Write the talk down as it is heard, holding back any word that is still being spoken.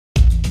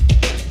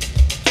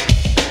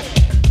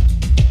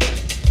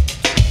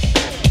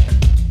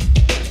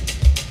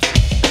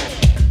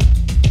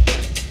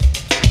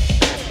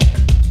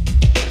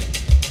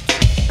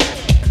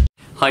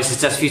Hi, this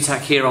is Dez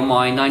Futak here on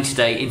my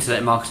 90-day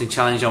internet marketing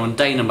challenge. I'm on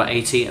day number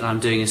 80 and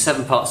I'm doing a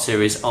 7-part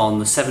series on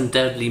the 7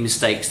 deadly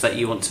mistakes that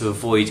you want to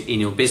avoid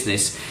in your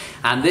business.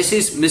 And this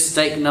is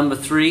mistake number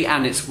 3,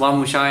 and it's one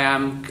which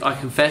I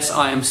confess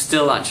I am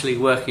still actually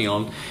working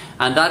on.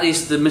 And that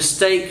is the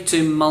mistake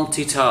to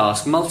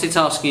multitask.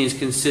 Multitasking is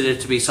considered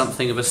to be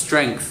something of a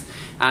strength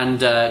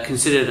and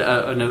considered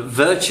a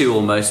virtue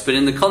almost, but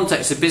in the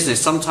context of business,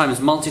 sometimes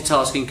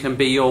multitasking can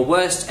be your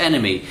worst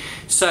enemy.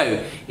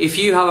 So, if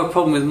you have a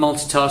problem with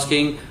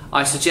multitasking,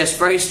 I suggest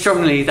very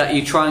strongly that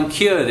you try and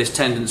cure this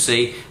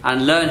tendency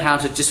and learn how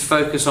to just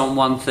focus on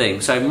one thing.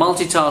 So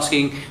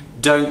multitasking,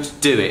 don't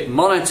do it.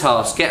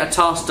 Monotask, get a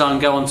task done,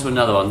 go on to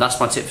another one.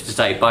 That's my tip for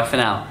today. Bye for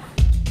now.